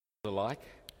alike,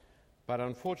 but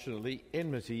unfortunately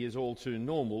enmity is all too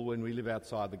normal when we live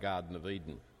outside the Garden of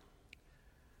Eden.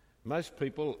 Most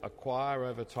people acquire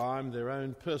over time their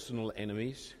own personal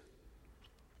enemies,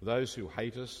 those who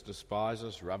hate us, despise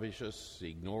us, rubbish us,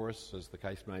 ignore us, as the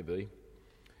case may be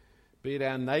it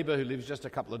our neighbour who lives just a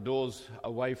couple of doors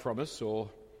away from us, or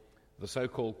the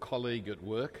so-called colleague at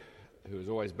work who is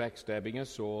always backstabbing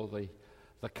us, or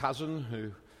the cousin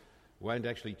who won't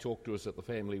actually talk to us at the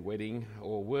family wedding,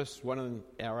 or worse, one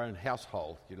in our own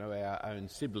household, our own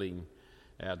sibling,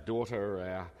 our daughter,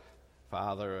 our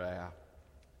father,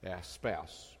 our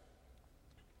spouse.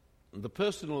 The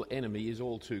personal enemy is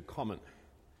all too common.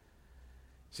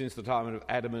 Since the time of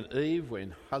Adam and Eve,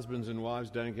 when husbands and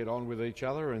wives don't get on with each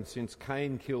other, and since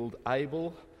Cain killed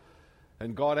Abel,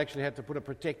 and God actually had to put a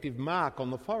protective mark on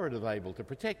the forehead of Abel to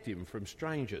protect him from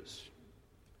strangers.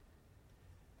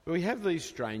 We have these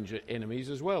stranger enemies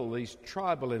as well, these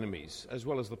tribal enemies, as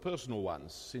well as the personal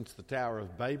ones, since the Tower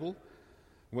of Babel,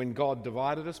 when God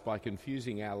divided us by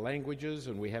confusing our languages,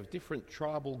 and we have different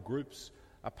tribal groups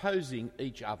opposing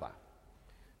each other.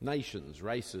 Nations,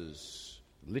 races,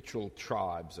 literal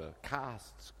tribes,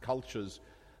 castes, cultures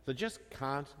that just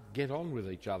can't get on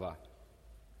with each other.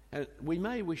 And we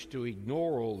may wish to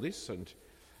ignore all this and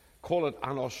call it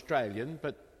un-Australian,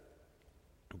 but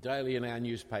daily in our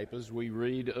newspapers we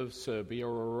read of Serbia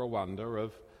or Rwanda,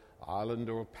 of Ireland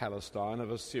or Palestine,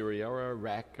 of Assyria or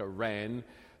Iraq, Iran,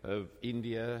 of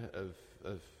India,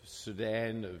 of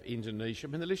Sudan, of Indonesia.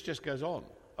 I mean, the list just goes on,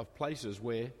 of places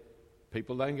where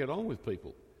people don't get on with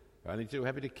people. They're only too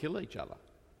happy to kill each other.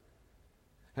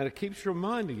 And it keeps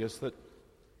reminding us that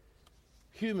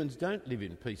humans don't live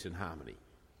in peace and harmony.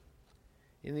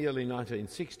 In the early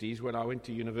 1960s, when I went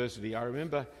to university, I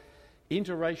remember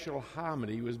interracial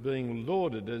harmony was being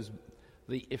lauded as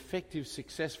the effective,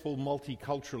 successful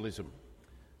multiculturalism,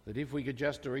 that if we could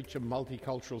just reach a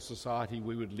multicultural society,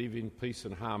 we would live in peace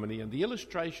and harmony. And the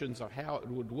illustrations of how it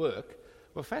would work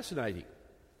were fascinating.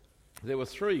 There were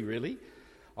three, really,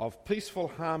 of peaceful,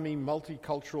 harmony,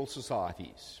 multicultural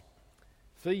societies: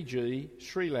 Fiji,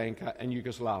 Sri Lanka and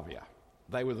Yugoslavia.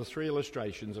 They were the three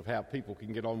illustrations of how people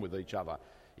can get on with each other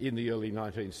in the early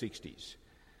 1960s.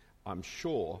 I'm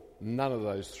sure none of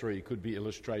those three could be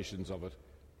illustrations of it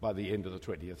by the end of the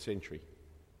 20th century.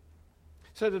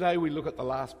 So today we look at the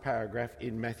last paragraph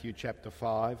in Matthew chapter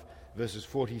 5, verses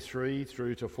 43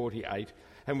 through to 48,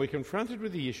 and we're confronted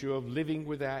with the issue of living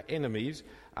with our enemies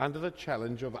under the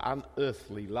challenge of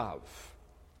unearthly love.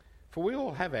 For we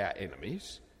all have our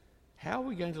enemies. How are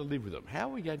we going to live with them? How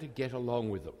are we going to get along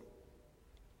with them?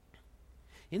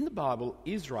 In the Bible,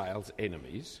 Israel's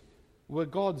enemies were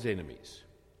God's enemies.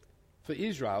 For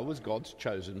Israel was God's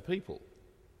chosen people.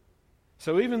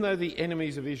 So even though the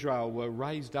enemies of Israel were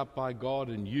raised up by God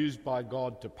and used by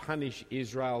God to punish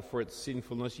Israel for its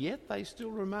sinfulness, yet they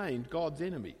still remained God's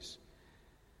enemies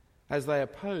as they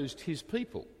opposed his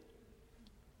people.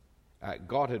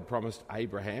 God had promised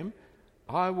Abraham,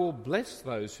 "I will bless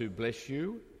those who bless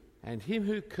you, and him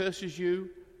who curses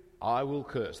you, I will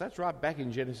curse." That's right back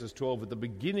in Genesis 12 at the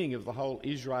beginning of the whole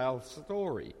Israel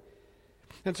story.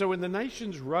 And so when the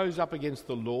nations rose up against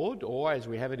the Lord, or as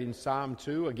we have it in Psalm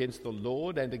 2, against the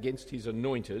Lord and against his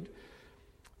anointed,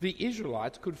 the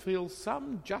Israelites could feel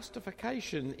some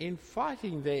justification in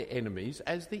fighting their enemies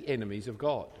as the enemies of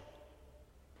God.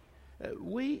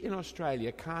 We in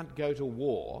Australia can't go to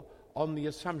war on the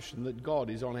assumption that God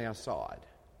is on our side.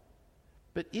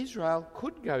 But Israel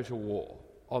could go to war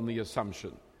on the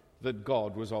assumption that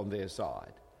God was on their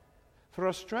side. For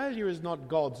Australia is not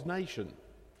God's nation,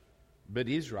 but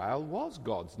Israel was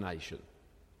God's nation.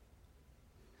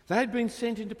 They had been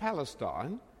sent into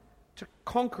Palestine to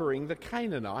conquering the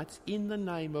Canaanites in the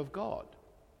name of God.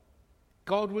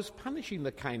 God was punishing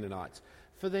the Canaanites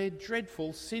for their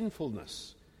dreadful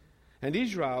sinfulness, and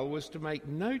Israel was to make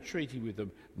no treaty with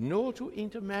them, nor to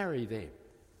intermarry them.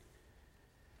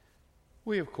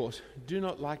 We, of course, do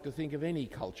not like to think of any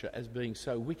culture as being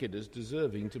so wicked as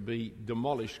deserving to be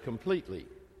demolished completely,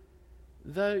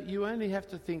 though you only have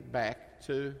to think back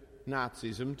to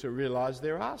Nazism to realise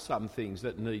there are some things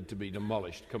that need to be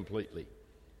demolished completely.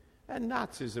 And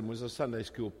Nazism was a Sunday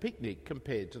school picnic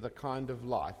compared to the kind of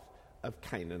life of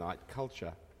Canaanite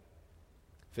culture.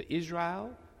 For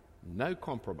Israel, no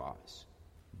compromise,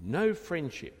 no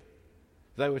friendship.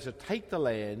 They were to take the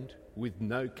land with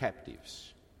no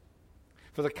captives.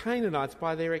 For the Canaanites,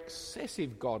 by their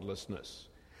excessive godlessness,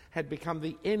 had become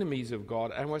the enemies of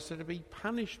God and was to be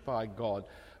punished by God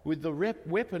with the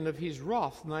weapon of his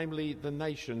wrath, namely the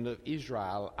nation of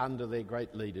Israel under their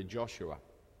great leader Joshua.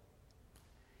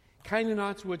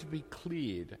 Canaanites were to be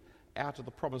cleared out of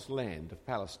the promised land of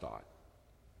Palestine.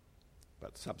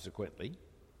 But subsequently,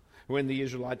 when the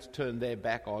Israelites turned their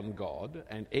back on God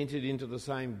and entered into the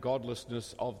same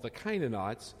godlessness of the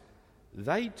Canaanites,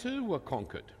 they too were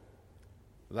conquered.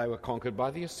 They were conquered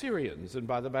by the Assyrians and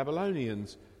by the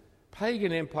Babylonians,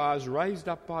 pagan empires raised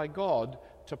up by God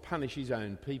to punish his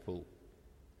own people.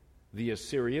 The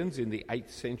Assyrians in the 8th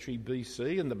century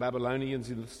BC and the Babylonians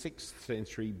in the 6th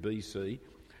century BC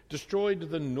destroyed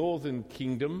the northern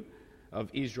kingdom of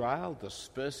Israel,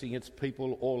 dispersing its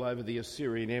people all over the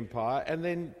Assyrian Empire, and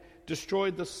then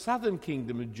destroyed the southern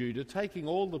kingdom of Judah, taking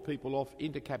all the people off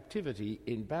into captivity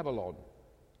in Babylon.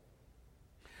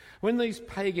 When these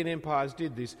pagan empires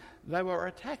did this, they were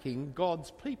attacking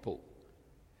God's people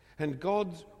and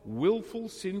God's willful,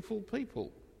 sinful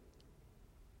people.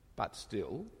 But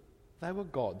still, they were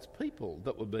God's people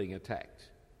that were being attacked.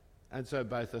 And so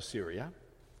both Assyria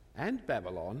and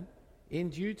Babylon, in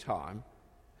due time,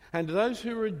 and those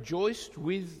who rejoiced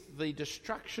with the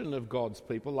destruction of God's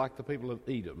people, like the people of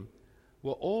Edom,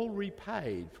 were all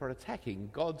repaid for attacking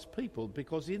God's people,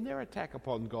 because in their attack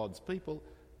upon God's people,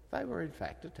 they were in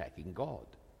fact attacking God.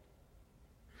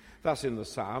 Thus in the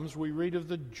Psalms we read of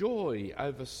the joy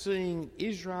over seeing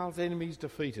Israel's enemies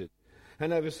defeated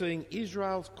and over seeing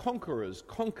Israel's conquerors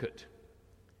conquered.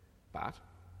 But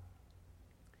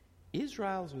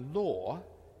Israel's law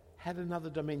had another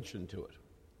dimension to it.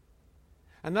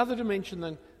 Another dimension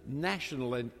than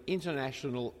national and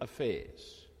international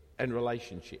affairs and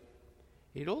relationship.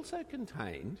 It also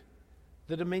contained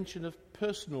the dimension of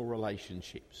personal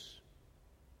relationships.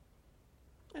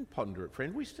 And ponder it,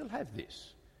 friend, we still have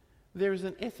this. There is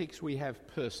an ethics we have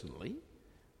personally,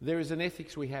 there is an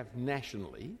ethics we have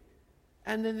nationally,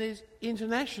 and then there's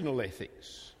international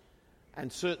ethics.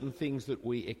 And certain things that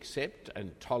we accept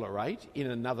and tolerate in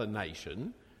another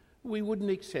nation, we wouldn't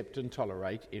accept and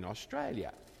tolerate in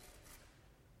Australia.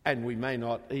 And we may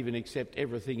not even accept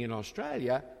everything in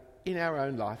Australia in our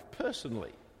own life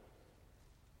personally.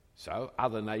 So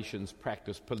other nations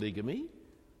practice polygamy.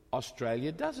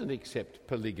 Australia doesn't accept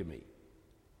polygamy.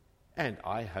 And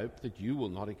I hope that you will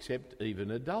not accept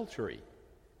even adultery.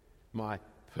 My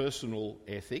personal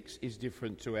ethics is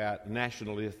different to our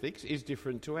national ethics, is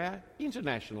different to our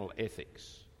international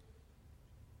ethics.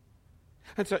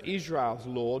 And so Israel's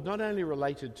law not only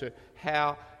related to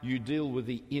how you deal with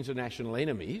the international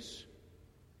enemies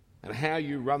and how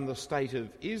you run the state of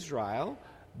Israel,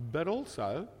 but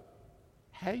also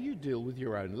how you deal with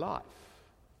your own life.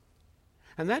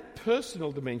 And that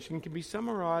personal dimension can be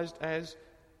summarised as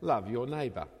love your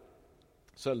neighbour.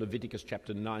 So Leviticus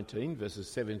chapter 19, verses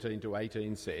 17 to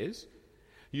 18 says,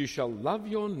 "You shall love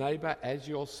your neighbour as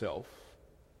yourself.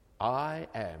 I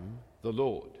am the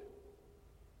Lord."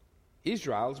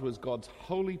 Israel's was God's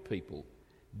holy people,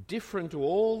 different to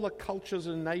all the cultures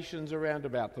and nations around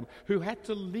about them, who had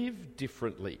to live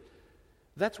differently.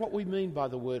 That's what we mean by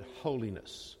the word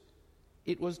holiness.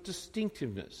 It was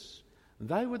distinctiveness.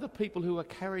 They were the people who were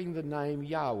carrying the name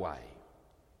Yahweh.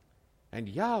 And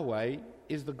Yahweh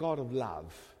is the God of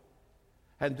love.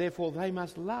 And therefore they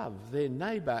must love their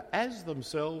neighbour as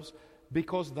themselves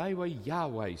because they were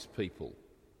Yahweh's people.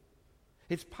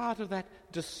 It's part of that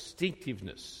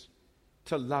distinctiveness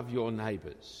to love your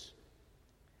neighbours.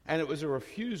 And it was a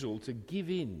refusal to give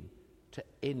in to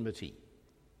enmity.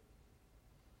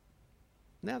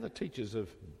 Now the teachers of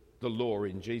the law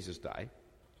in Jesus' day,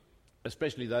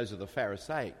 especially those of the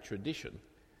Pharisaic tradition,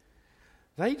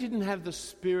 they didn't have the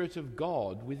Spirit of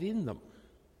God within them.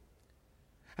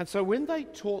 And so when they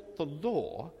taught the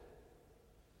law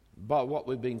by what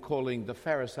we've been calling the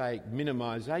Pharisaic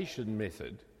minimisation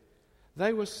method,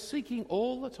 they were seeking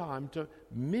all the time to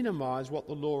minimise what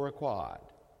the law required,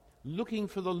 looking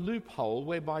for the loophole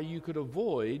whereby you could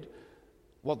avoid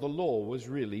what the law was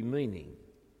really meaning.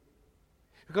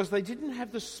 Because they didn't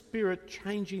have the Spirit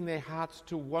changing their hearts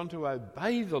to want to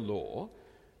obey the law,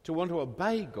 to want to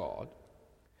obey God.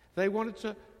 They wanted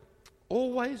to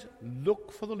always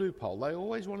look for the loophole. They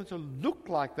always wanted to look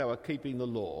like they were keeping the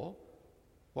law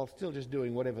while still just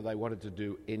doing whatever they wanted to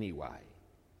do anyway.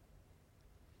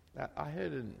 I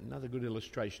heard another good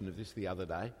illustration of this the other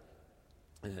day.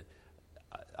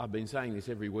 I've been saying this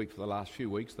every week for the last few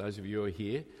weeks, those of you who are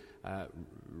here.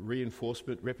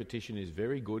 Reinforcement, repetition is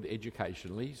very good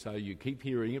educationally, so you keep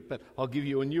hearing it, but I'll give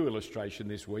you a new illustration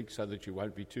this week so that you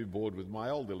won't be too bored with my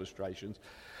old illustrations.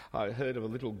 I heard of a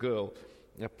little girl,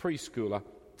 a preschooler,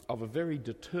 of a very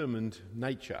determined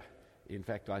nature. In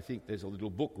fact, I think there's a little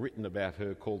book written about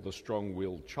her called The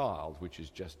Strong-Willed Child, which is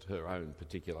just her own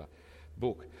particular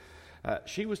book.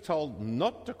 She was told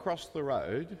not to cross the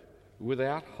road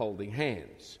without holding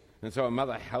hands. And so her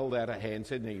mother held out her hand,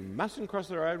 said, "You mustn't cross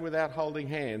the road without holding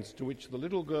hands," to which the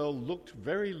little girl looked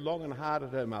very long and hard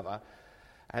at her mother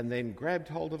and then grabbed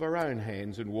hold of her own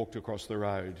hands and walked across the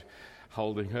road,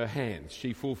 holding her hands.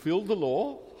 She fulfilled the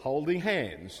law, holding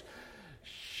hands.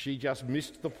 She just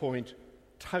missed the point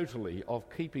totally of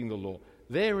keeping the law.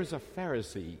 There is a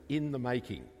Pharisee in the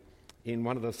making in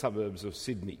one of the suburbs of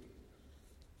Sydney.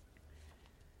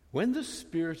 When the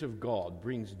Spirit of God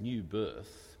brings new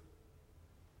birth,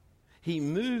 he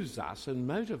moves us and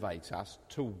motivates us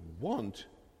to want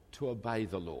to obey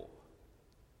the law.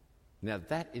 Now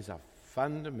that is a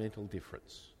fundamental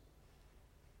difference.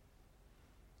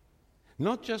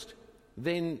 Not just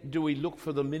then do we look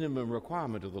for the minimum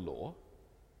requirement of the law,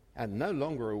 and no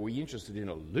longer are we interested in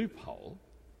a loophole.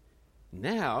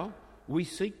 Now we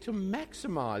seek to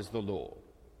maximise the law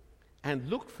and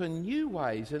look for new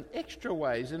ways and extra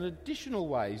ways and additional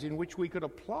ways in which we could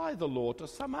apply the law to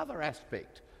some other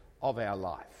aspect of our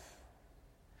life.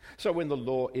 So when the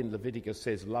law in Leviticus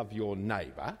says, "Love your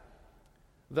neighbour,"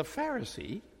 the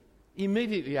Pharisee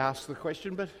immediately asks the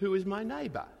question, "But who is my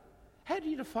neighbour?" How do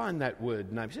you define that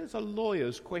word neighbour? It's a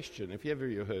lawyer's question, if you ever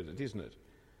heard it, isn't it?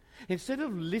 Instead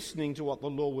of listening to what the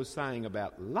law was saying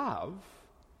about love,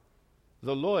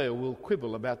 the lawyer will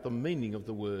quibble about the meaning of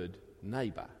the word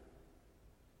neighbour.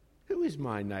 Who is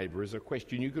my neighbour is a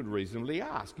question you could reasonably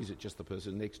ask. Is it just the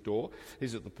person next door?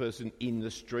 Is it the person in the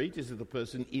street? Is it the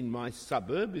person in my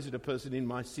suburb? Is it a person in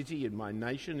my city, in my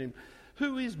nation?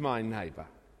 Who is my neighbour?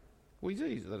 We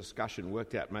see the discussion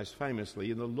worked out most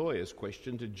famously in the lawyer's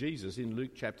question to Jesus in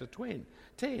Luke chapter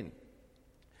 10.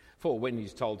 For when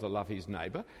he's told to love his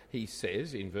neighbour, he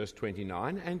says in verse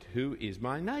 29, "And who is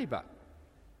my neighbour?"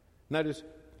 Notice,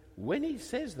 when he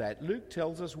says that, Luke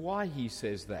tells us why he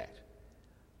says that.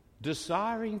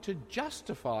 Desiring to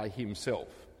justify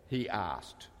himself, he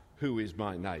asked, "Who is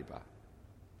my neighbour?"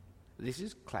 This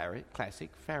is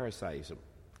classic Pharisaism.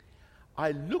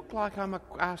 I look like I'm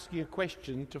asking a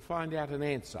question to find out an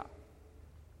answer,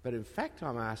 but in fact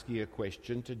I'm asking a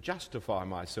question to justify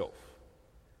myself.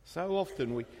 So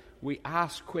often we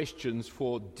ask questions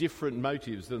for different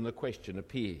motives than the question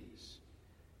appears.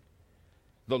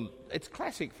 It's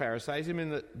classic Pharisaism in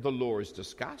that the law is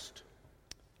discussed,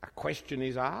 a question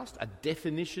is asked, a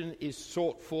definition is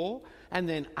sought for, and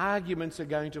then arguments are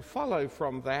going to follow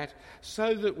from that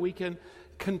so that we can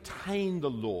contain the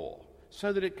law,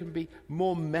 so that it can be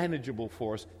more manageable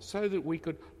for us, so that we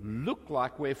could look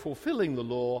like we're fulfilling the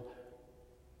law.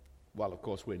 Well, of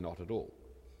course, we're not at all.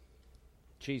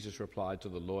 Jesus replied to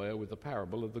the lawyer with the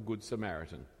parable of the Good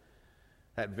Samaritan,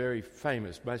 that very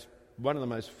famous, one of the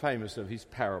most famous of his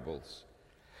parables,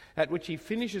 at which he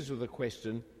finishes with the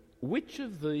question, "Which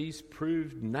of these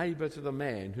proved neighbour to the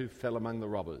man who fell among the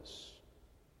robbers?"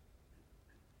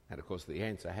 And of course the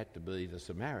answer had to be the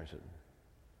Samaritan.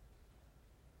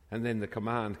 And then the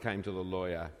command came to the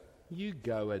lawyer, "You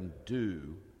go and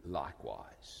do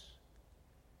likewise."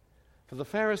 For the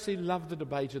Pharisee loved the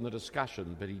debate and the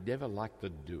discussion, but he never liked the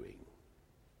doing.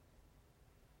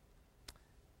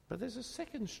 But there's a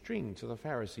second string to the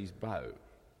Pharisees' bow.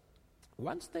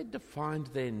 Once they'd defined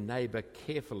their neighbour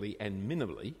carefully and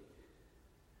minimally,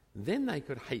 then they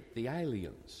could hate the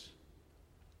aliens.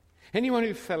 Anyone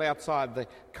who fell outside the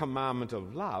commandment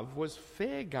of love was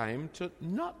fair game to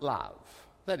not love,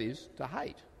 that is, to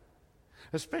hate,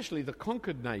 especially the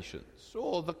conquered nations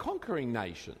or the conquering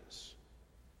nations.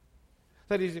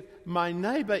 That is, if my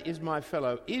neighbour is my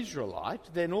fellow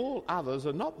Israelite, then all others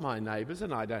are not my neighbours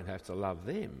and I don't have to love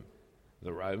them.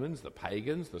 The Romans, the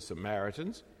pagans, the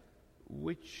Samaritans,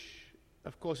 which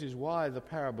of course is why the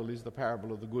parable is the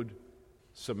parable of the Good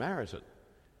Samaritan.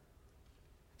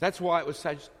 That's why it was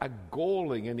such a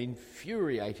galling and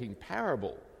infuriating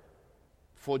parable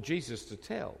for Jesus to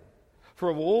tell. For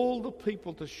of all the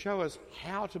people to show us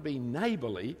how to be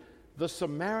neighbourly, the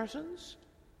Samaritans,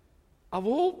 of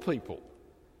all people,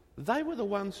 they were the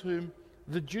ones whom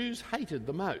the Jews hated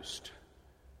the most,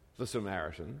 the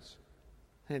Samaritans.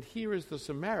 And here is the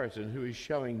Samaritan who is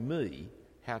showing me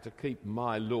how to keep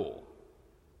my law.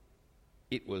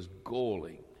 It was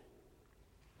galling.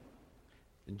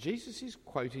 And Jesus is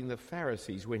quoting the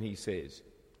Pharisees when he says,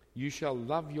 "You shall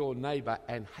love your neighbour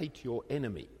and hate your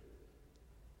enemy."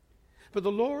 But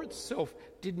the law itself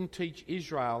didn't teach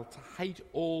Israel to hate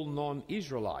all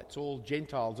non-Israelites, all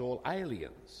Gentiles, all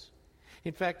aliens.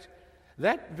 In fact,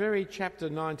 that very chapter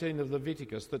 19 of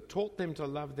Leviticus that taught them to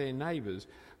love their neighbours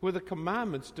were the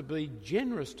commandments to be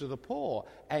generous to the poor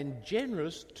and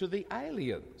generous to the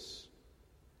aliens.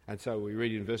 And so we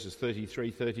read in verses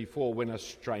 33-34, "When a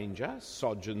stranger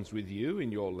sojourns with you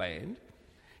in your land,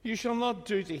 you shall not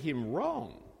do to him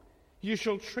wrong. You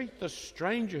shall treat the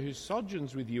stranger who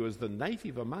sojourns with you as the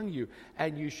native among you,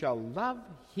 and you shall love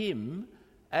him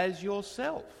as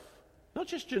yourself. Not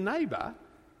just your neighbour,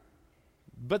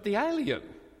 but the alien,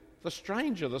 the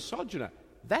stranger, the sojourner.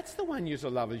 That's the one you're to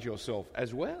love as yourself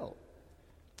as well.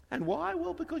 And why?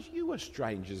 Well, because you were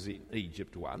strangers in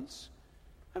Egypt once.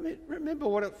 I mean, remember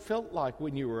what it felt like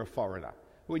when you were a foreigner,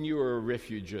 when you were a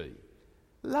refugee.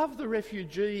 Love the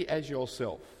refugee as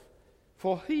yourself,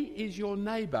 for he is your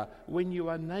neighbour when you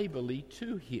are neighbourly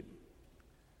to him.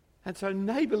 And so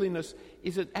neighbourliness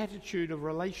is an attitude of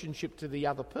relationship to the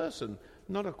other person,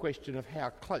 not a question of how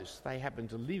close they happen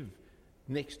to live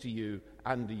next to you,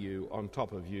 under you, on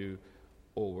top of you,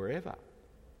 or wherever.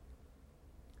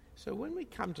 So when we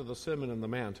come to the Sermon on the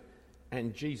Mount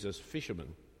and Jesus'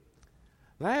 fishermen,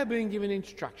 they are being given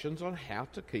instructions on how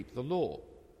to keep the law.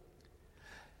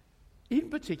 In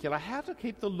particular, how to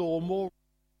keep the law more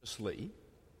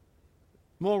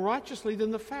righteously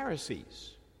than the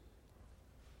Pharisees.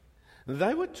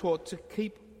 They were taught to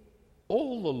keep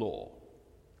all the law,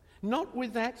 not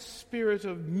with that spirit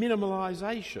of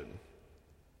minimalisation,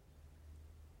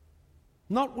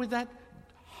 not with that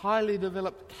highly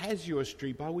developed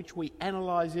casuistry by which we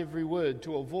analyse every word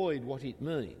to avoid what it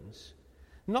means,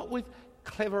 not with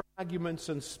clever arguments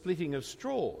and splitting of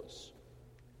straws.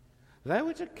 They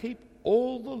were to keep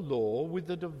all the law with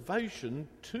the devotion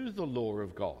to the law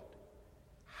of God,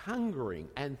 hungering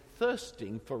and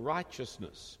thirsting for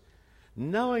righteousness,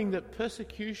 knowing that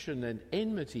persecution and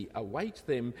enmity await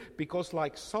them because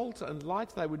like salt and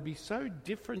light they would be so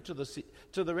different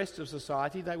to the rest of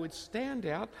society, they would stand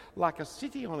out like a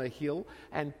city on a hill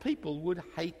and people would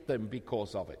hate them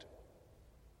because of it.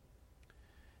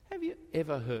 Have you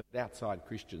ever heard outside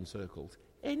Christian circles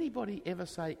anybody ever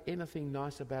say anything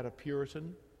nice about a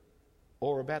Puritan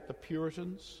or about the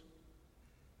Puritans?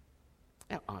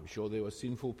 Now, I'm sure there were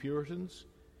sinful Puritans.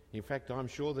 In fact, I'm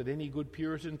sure that any good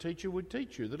Puritan teacher would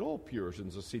teach you that all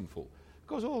Puritans are sinful,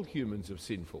 because all humans are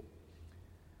sinful.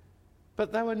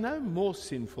 But they were no more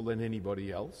sinful than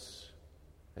anybody else,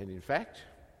 and in fact,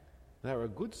 they were a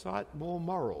good sight more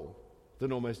moral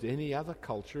than almost any other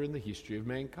culture in the history of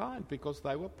mankind, because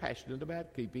they were passionate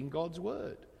about keeping God's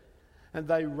word. And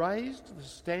they raised the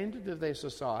standard of their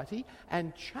society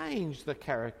and changed the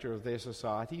character of their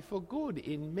society for good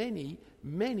in many,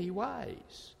 many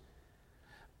ways.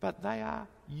 But they are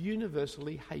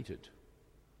universally hated.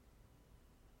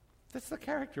 That's the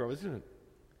character of it, isn't it?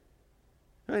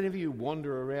 Whenever you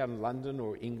wander around London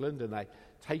or England and they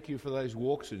take you for those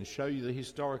walks and show you the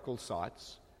historical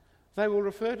sites, they will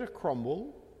refer to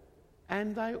Cromwell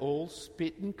and they all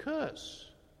spit and curse.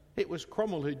 It was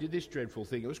Cromwell who did this dreadful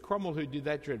thing. It was Cromwell who did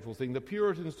that dreadful thing. The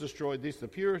Puritans destroyed this. The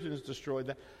Puritans destroyed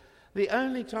that. The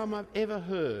only time I've ever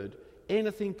heard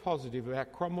anything positive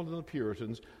about Cromwell and the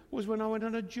Puritans was when I went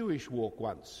on a Jewish walk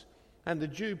once. And the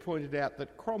Jew pointed out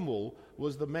that Cromwell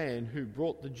was the man who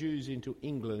brought the Jews into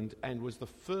England and was the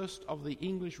first of the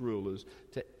English rulers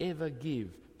to ever give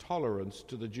tolerance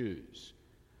to the Jews.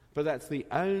 But that's the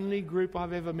only group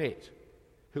I've ever met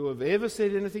who have ever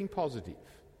said anything positive,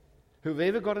 who've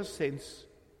ever got a sense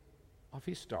of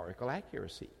historical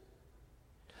accuracy.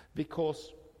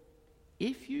 Because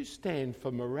if you stand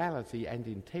for morality and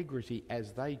integrity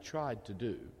as they tried to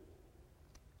do,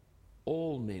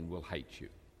 all men will hate you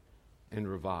and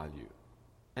revile you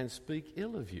and speak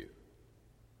ill of you.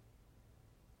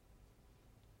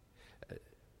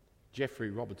 Geoffrey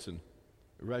Robertson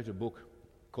wrote a book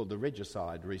called The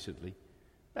Regicide recently,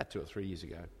 about 2 or 3 years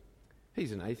ago.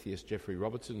 He's an atheist, Geoffrey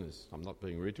Robertson. I'm not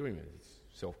being rude to him. He's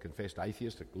a self-confessed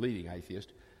atheist, a leading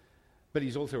atheist. But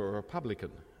he's also a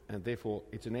Republican, and therefore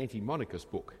it's an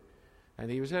anti-monarchist book. And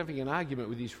he was having an argument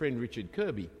with his friend Richard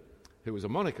Kirby, who was a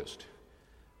monarchist.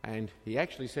 And he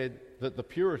actually said that the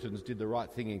Puritans did the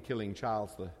right thing in killing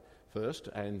Charles I,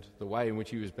 and the way in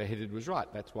which he was beheaded was right.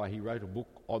 That's why he wrote a book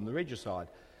on the regicide.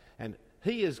 And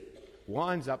he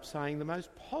winds up saying the most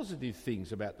positive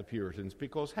things about the Puritans,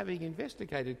 because having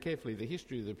investigated carefully the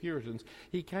history of the Puritans,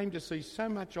 he came to see so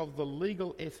much of the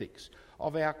legal ethics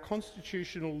of our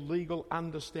constitutional legal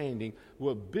understanding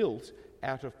were built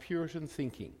out of Puritan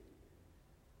thinking.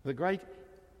 The great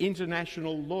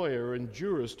international lawyer and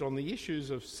jurist on the issues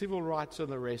of civil rights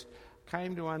and the rest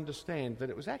came to understand that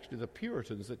it was actually the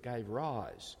Puritans that gave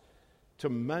rise to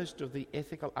most of the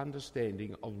ethical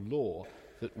understanding of law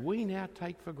that we now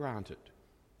take for granted.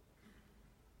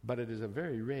 But it is a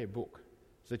very rare book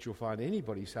that you'll find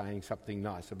anybody saying something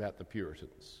nice about the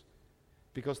Puritans,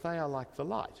 because they are like the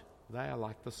light, they are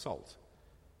like the salt,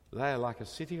 they are like a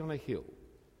city on a hill,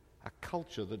 a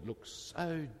culture that looks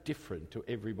so different to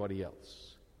everybody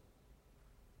else.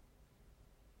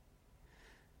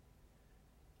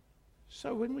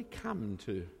 So when we come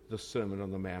to the Sermon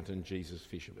on the Mount and Jesus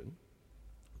Fisherman,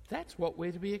 that's what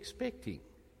we're to be expecting.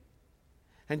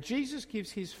 And Jesus gives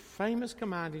his famous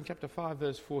command in chapter 5,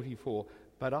 verse 44,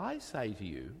 "But I say to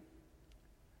you,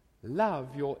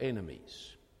 love your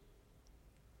enemies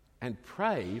and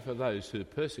pray for those who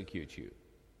persecute you.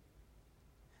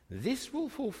 This will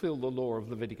fulfill the law of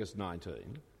Leviticus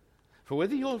 19. For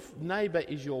whether your neighbour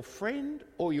is your friend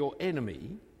or your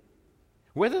enemy,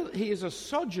 whether he is a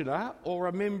sojourner or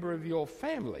a member of your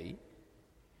family,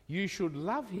 you should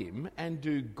love him and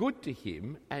do good to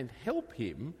him and help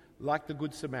him like the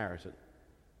Good Samaritan.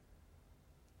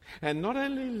 And not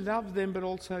only love them, but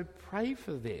also pray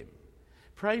for them.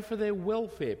 Pray for their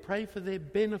welfare, pray for their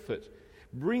benefit.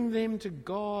 Bring them to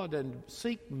God and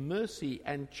seek mercy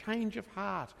and change of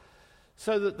heart,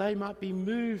 so that they might be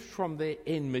moved from their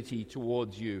enmity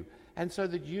towards you, and so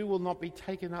that you will not be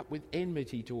taken up with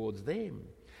enmity towards them.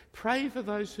 Pray for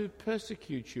those who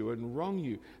persecute you and wrong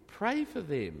you. Pray for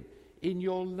them in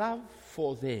your love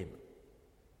for them."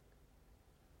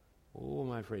 Oh,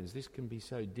 my friends, this can be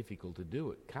so difficult to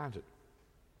do it, can't it?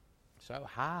 So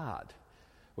hard.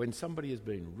 When somebody has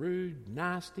been rude,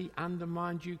 nasty,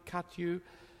 undermined you, cut you,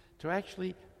 to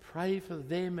actually pray for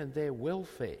them and their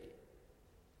welfare.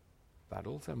 But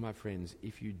also, my friends,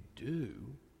 if you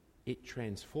do, it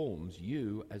transforms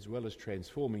you as well as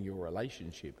transforming your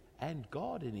relationship, and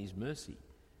God in his mercy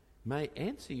may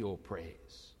answer your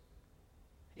prayers.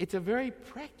 It's a very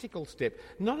practical step,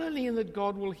 not only in that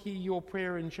God will hear your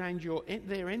prayer and change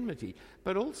their enmity,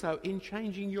 but also in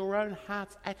changing your own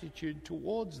heart's attitude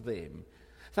towards them,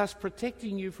 thus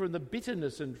protecting you from the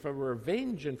bitterness and from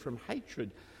revenge and from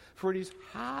hatred. For it is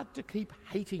hard to keep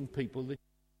hating people.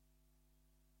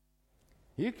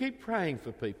 You keep praying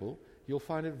for people, you'll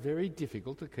find it very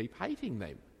difficult to keep hating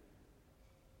them.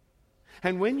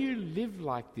 And when you live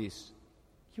like this,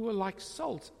 you are like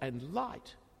salt and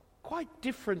light, quite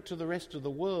different to the rest of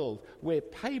the world, where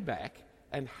payback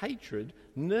and hatred,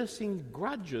 nursing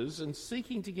grudges and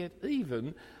seeking to get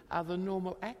even are the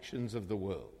normal actions of the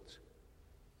world.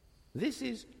 This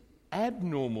is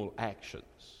abnormal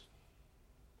actions.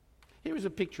 Here is a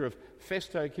picture of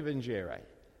Festo Kivangere,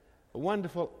 a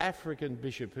wonderful African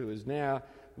bishop who is now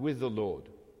with the Lord.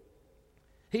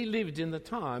 He lived in the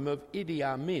time of Idi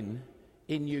Amin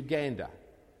in Uganda.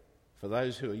 For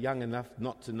those who are young enough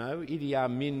not to know, Idi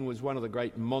Amin was one of the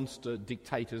great monster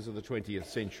dictators of the 20th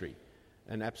century,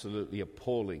 an absolutely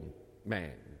appalling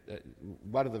man,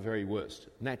 one of the very worst,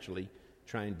 naturally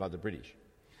trained by the British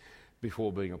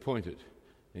before being appointed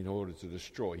in order to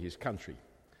destroy his country.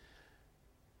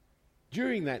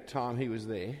 During that time he was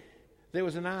there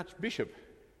was an archbishop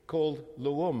called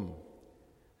Luwum,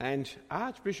 and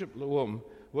Archbishop Luwum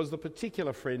was the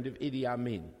particular friend of Idi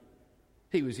Amin.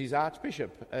 He was his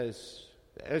archbishop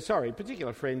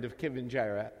particular friend of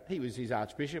Kivangere. He was his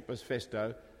archbishop, as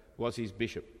Festo was his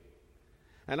bishop.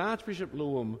 And Archbishop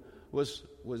Luwum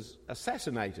was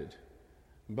assassinated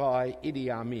by Idi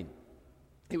Amin.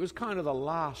 It was kind of the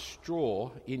last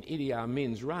straw in Idi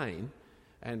Amin's reign,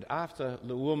 and after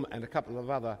Luwum and a couple of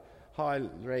other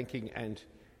high-ranking and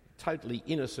totally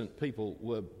innocent people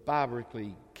were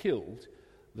barbarically killed,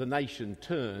 the nation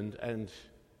turned and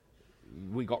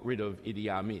we got rid of Idi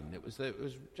Amin. It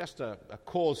was just a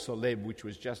cause célèbre, which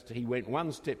was just he went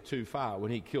one step too far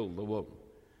when he killed Luwum,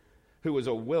 who was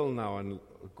a well-known,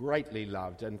 greatly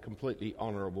loved and completely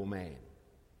honourable man.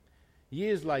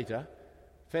 Years later,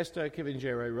 Festo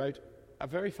Kivangere wrote a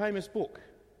very famous book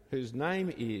whose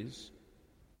name is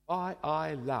Why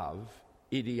I Love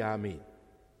Idi Amin.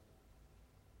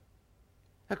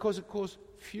 Of course, it caused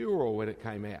furore when it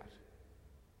came out.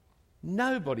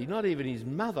 Nobody, not even his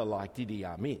mother, liked Idi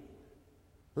Amin,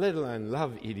 let alone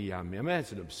love Idi Amin. I mean,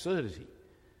 that's an absurdity.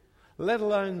 Let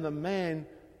alone the man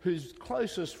whose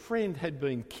closest friend had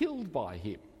been killed by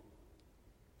him.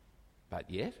 But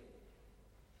yet,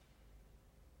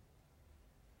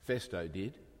 Festo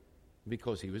did,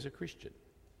 because he was a Christian.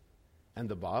 And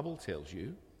the Bible tells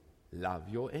you, love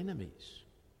your enemies.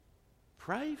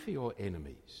 Pray for your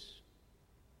enemies.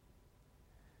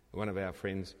 One of our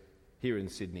friends here in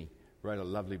Sydney wrote a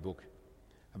lovely book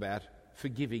about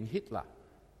forgiving Hitler.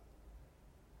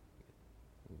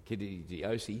 Kitty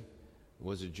Diosi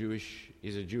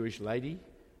is a Jewish lady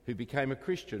who became a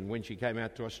Christian when she came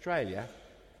out to Australia,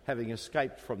 having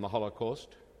escaped from the Holocaust.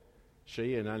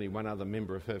 She and only one other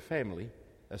member of her family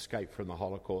escaped from the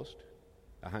Holocaust,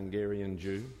 a Hungarian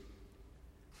Jew.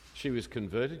 She was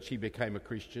converted, she became a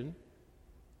Christian,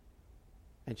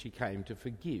 and she came to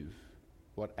forgive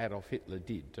what Adolf Hitler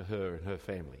did to her and her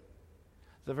family.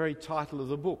 The very title of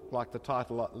the book, like the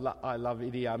title I Love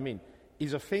Idi Amin,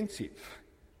 is offensive.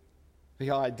 The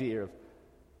idea of,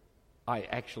 I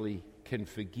actually can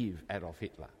forgive Adolf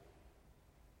Hitler.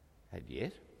 And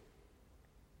yet,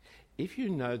 if you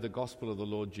know the gospel of the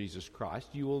Lord Jesus Christ,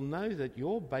 you will know that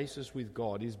your basis with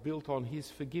God is built on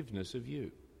his forgiveness of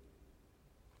you.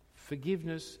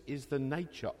 Forgiveness is the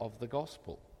nature of the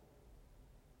gospel.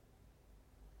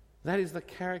 That is the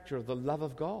character of the love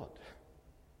of God.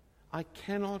 I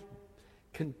cannot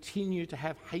continue to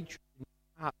have hatred in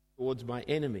my heart towards my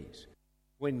enemies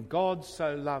when God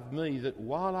so loved me that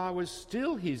while I was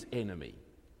still his enemy,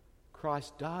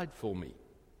 Christ died for me.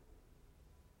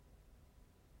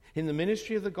 In the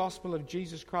ministry of the gospel of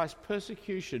Jesus Christ,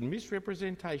 persecution,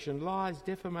 misrepresentation, lies,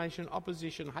 defamation,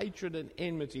 opposition, hatred and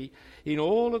enmity in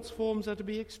all its forms are to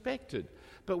be expected.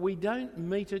 But we don't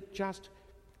meet it just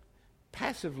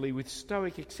passively with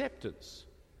stoic acceptance,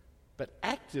 but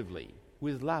actively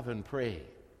with love and prayer.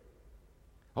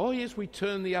 Oh yes, we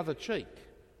turn the other cheek,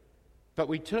 but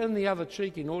we turn the other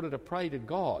cheek in order to pray to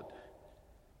God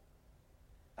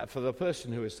for the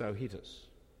person who has so hit us.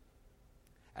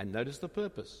 And notice the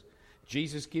purpose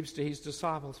Jesus gives to his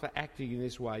disciples for acting in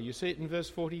this way. You see it in verse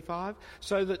 45,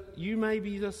 so that you may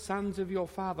be the sons of your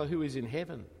Father who is in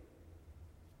heaven.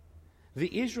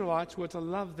 The Israelites were to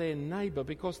love their neighbour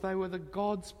because they were the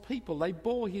God's people. They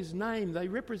bore his name. They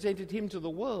represented him to the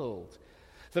world.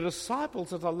 The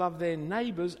disciples are to love their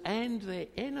neighbours and their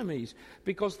enemies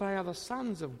because they are the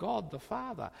sons of God the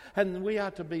Father. And we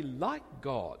are to be like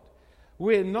God.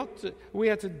 We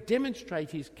are to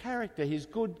demonstrate his character, his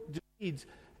good deeds,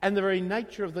 and the very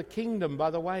nature of the kingdom by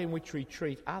the way in which we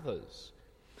treat others.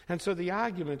 And so the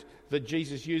argument that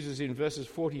Jesus uses in verses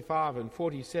 45 and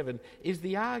 47 is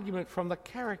the argument from the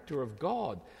character of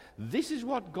God. This is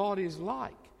what God is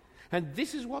like, and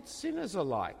this is what sinners are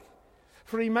like.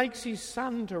 For he makes his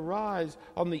sun to rise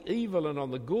on the evil and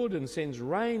on the good, and sends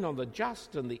rain on the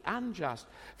just and the unjust.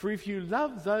 For if you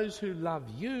love those who love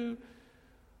you,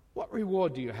 what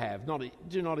reward do you have?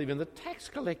 Do not even the tax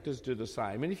collectors do the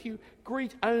same? And if you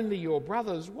greet only your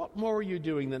brothers, what more are you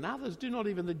doing than others? Do not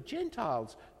even the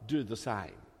Gentiles do the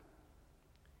same?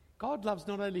 God loves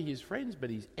not only his friends, but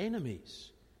his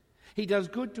enemies. He does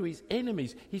good to his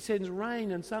enemies. He sends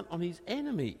rain and sun on his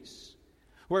enemies.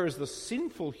 Whereas the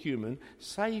sinful human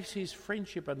saves his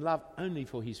friendship and love only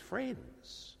for his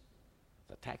friends.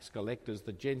 The tax collectors,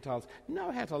 the Gentiles, know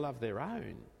how to love their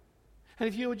own. And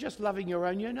if you are just loving your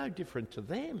own, you're no different to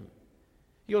them.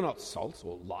 You're not salt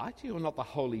or light. You're not the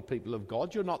holy people of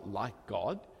God. You're not like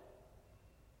God.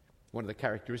 One of the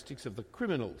characteristics of the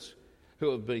criminals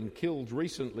who have been killed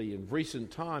recently in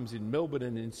recent times in Melbourne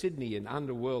and in Sydney in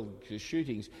underworld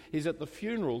shootings is at the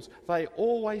funerals they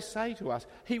always say to us,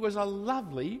 he was a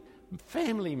lovely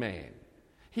family man.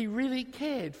 He really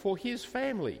cared for his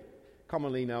family,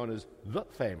 commonly known as the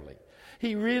family.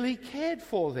 He really cared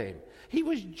for them. He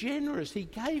was generous. He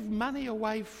gave money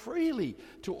away freely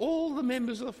to all the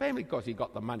members of the family because he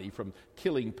got the money from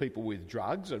killing people with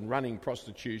drugs and running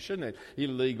prostitution and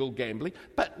illegal gambling.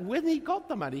 But when he got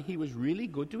the money, he was really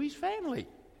good to his family.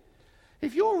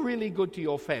 If you're really good to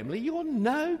your family, you're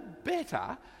no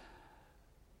better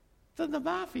than the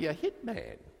mafia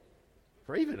hitman.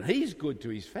 For even he's good to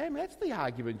his family. That's the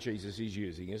argument Jesus is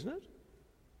using, isn't it?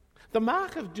 The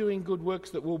mark of doing good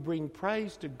works that will bring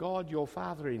praise to God your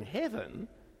Father in heaven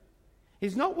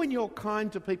is not when you're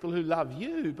kind to people who love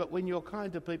you, but when you're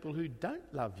kind to people who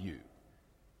don't love you.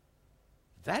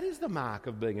 That is the mark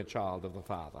of being a child of the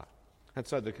Father. And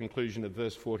so the conclusion of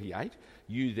verse 48,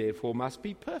 you therefore must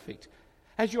be perfect,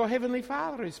 as your heavenly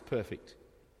Father is perfect.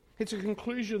 It's a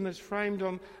conclusion that's framed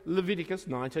on Leviticus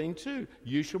 19:2.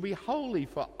 You shall be holy,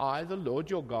 for I, the Lord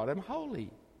your God, am holy.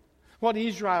 What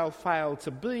Israel failed to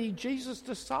be, Jesus'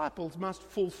 disciples must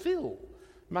fulfill,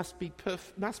 must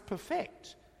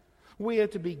perfect. We are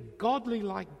to be godly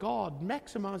like God,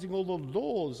 maximising all the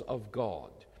laws of God,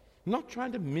 not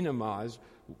trying to minimise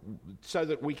so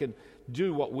that we can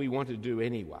do what we want to do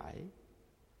anyway.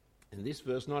 And this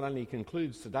verse not only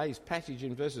concludes today's passage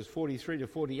in verses 43 to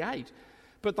 48,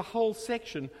 but the whole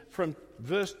section from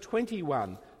verse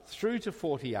 21 through to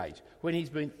 48, when he's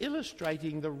been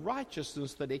illustrating the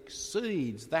righteousness that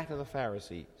exceeds that of the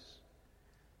Pharisees.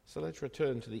 So let's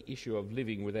return to the issue of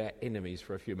living with our enemies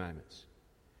for a few moments.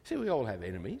 See, we all have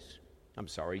enemies. I'm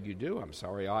sorry you do. I'm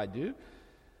sorry I do.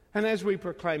 And as we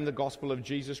proclaim the gospel of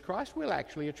Jesus Christ, we'll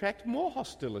actually attract more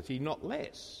hostility, not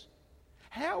less.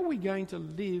 How are we going to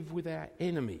live with our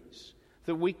enemies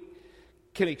that we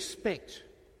can expect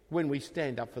when we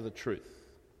stand up for the truth?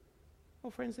 Well,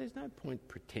 friends, there's no point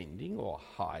pretending or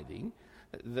hiding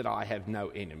that I have no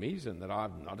enemies and that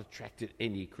I've not attracted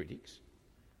any critics.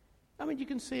 I mean, you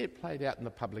can see it played out in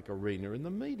the public arena and the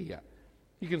media.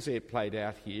 You can see it played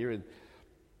out here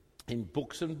in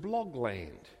books and blog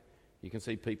land. You can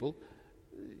see people,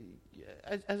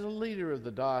 as a leader of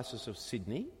the Diocese of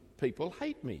Sydney, people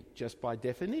hate me just by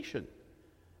definition.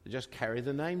 Just carry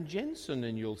the name Jensen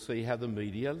and you'll see how the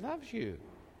media loves you.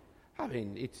 I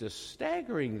mean, it's just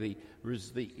staggering the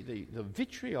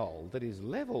vitriol that is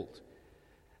levelled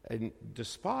and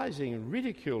despising and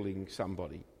ridiculing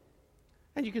somebody.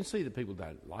 And you can see that people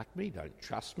don't like me, don't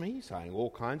trust me, saying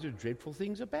all kinds of dreadful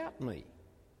things about me.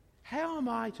 How am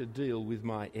I to deal with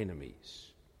my enemies?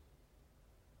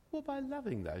 Well, by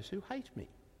loving those who hate me,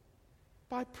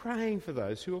 by praying for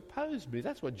those who oppose me.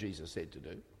 That's what Jesus said to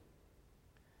do.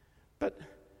 But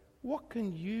what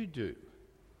can you do?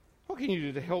 What can you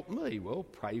do to help me? Well,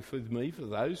 pray for me for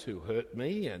those who hurt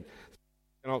me and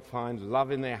cannot find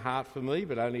love in their heart for me,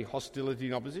 but only hostility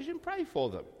and opposition. Pray for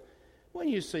them. When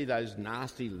you see those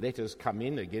nasty letters come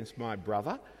in against my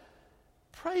brother,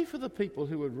 pray for the people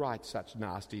who would write such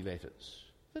nasty letters,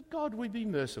 that God would be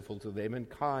merciful to them and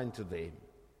kind to them,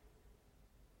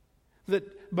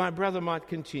 that my brother might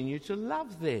continue to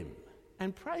love them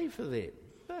and pray for them.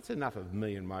 That's enough of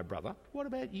me and my brother. What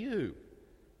about you?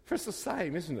 For it's the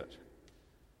same, isn't it?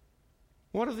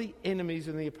 What are the enemies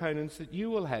and the opponents that you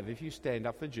will have if you stand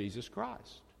up for Jesus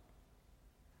Christ?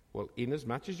 Well,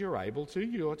 inasmuch as you're able to,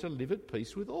 you are to live at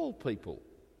peace with all people.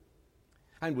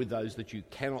 And with those that you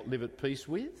cannot live at peace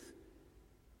with,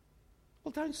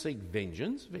 well, don't seek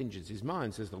vengeance. Vengeance is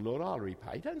mine, says the Lord, I'll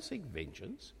repay. Don't seek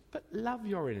vengeance, but love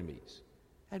your enemies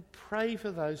and pray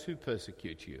for those who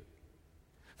persecute you.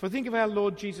 For think of our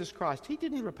Lord Jesus Christ. He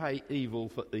didn't repay evil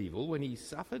for evil. When he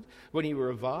suffered, when he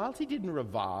reviled, he didn't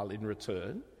revile in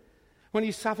return. When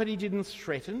he suffered, he didn't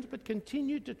threaten, but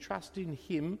continued to trust in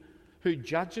him who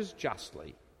judges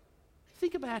justly.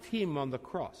 Think about him on the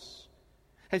cross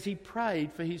as he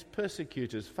prayed for his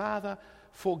persecutors. Father,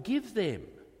 forgive them,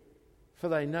 for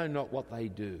they know not what they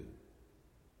do.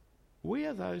 We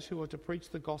are those who are to preach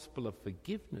the gospel of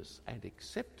forgiveness and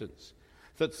acceptance,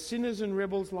 that sinners and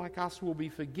rebels like us will be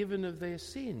forgiven of their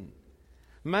sin,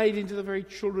 made into the very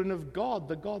children of God,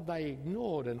 the God they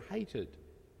ignored and hated.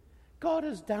 God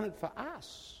has done it for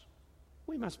us.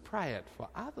 We must pray it for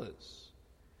others.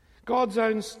 God's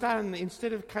own Son,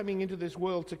 instead of coming into this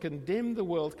world to condemn the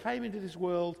world, came into this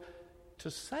world to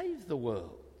save the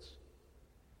world.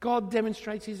 God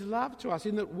demonstrates his love to us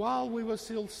in that while we were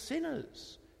still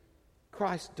sinners,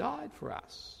 Christ died for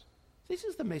us. This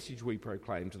is the message we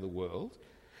proclaim to the world,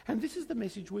 and this is the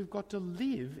message we've got to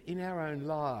live in our own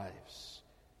lives.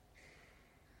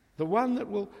 The one that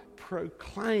will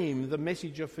proclaim the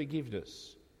message of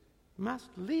forgiveness must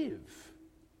live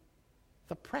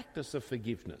the practice of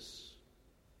forgiveness.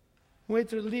 We're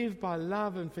to live by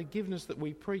love and forgiveness that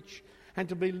we preach, and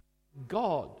to be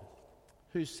God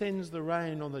who sends the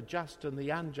rain on the just and the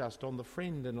unjust, on the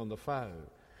friend and on the foe.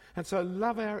 And so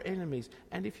love our enemies.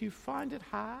 And if you find it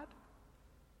hard,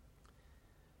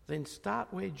 then start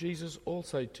where Jesus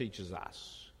also teaches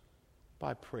us,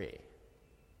 by prayer.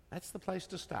 That's the place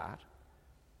to start.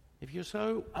 If you're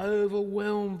so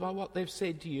overwhelmed by what they've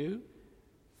said to you,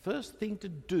 first thing to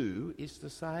do is to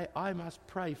say, I must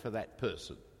pray for that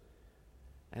person.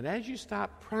 And as you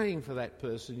start praying for that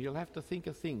person, you'll have to think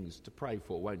of things to pray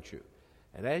for, won't you?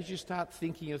 And as you start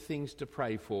thinking of things to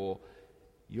pray for,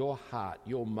 your heart,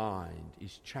 your mind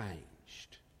is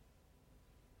changed.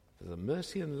 For the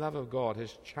mercy and love of God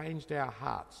has changed our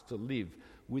hearts to live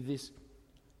with this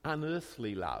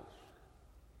unearthly love.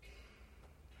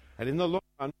 And in the long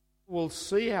run, we'll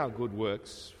see our good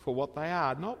works for what they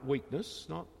are, not weakness,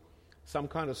 not some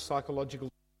kind of psychological,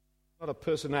 not a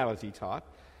personality type,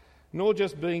 nor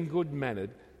just being good-mannered.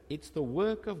 It's the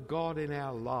work of God in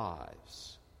our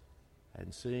lives.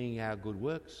 And seeing our good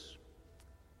works,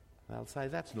 they'll say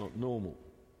that's not normal.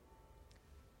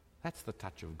 That's the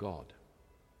touch of God.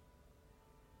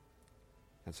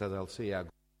 And so they'll see our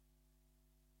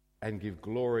and give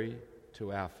glory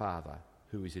to our Father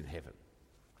who is in heaven.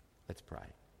 Let's pray.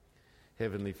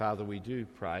 Heavenly Father, we do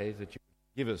pray that you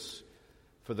would forgive us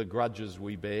for the grudges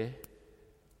we bear,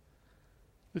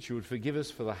 that you would forgive us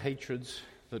for the hatreds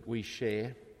that we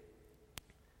share,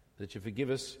 that you forgive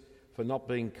us for not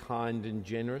being kind and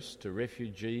generous to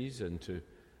refugees and to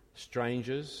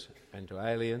strangers and to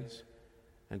aliens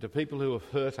and to people who have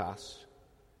hurt us.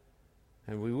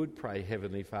 And we would pray,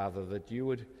 Heavenly Father, that you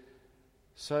would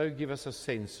so give us a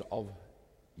sense of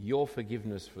your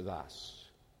forgiveness for us,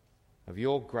 of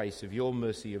your grace, of your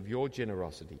mercy, of your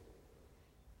generosity,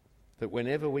 that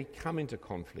whenever we come into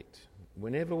conflict,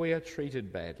 whenever we are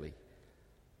treated badly,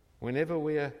 whenever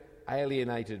we are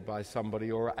alienated by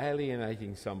somebody or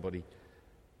alienating somebody,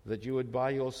 that you would by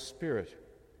your Spirit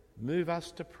move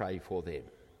us to pray for them.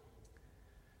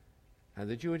 And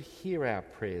that you would hear our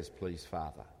prayers, please,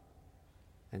 Father,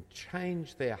 and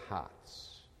change their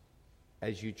hearts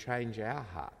as you change our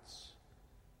hearts,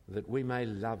 that we may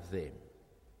love them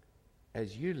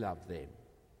as you loved them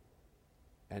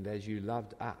and as you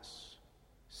loved us,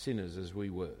 sinners as we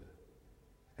were,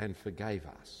 and forgave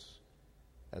us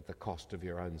at the cost of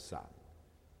your own Son.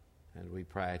 And we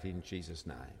pray it in Jesus'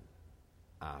 name.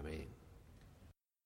 Amen.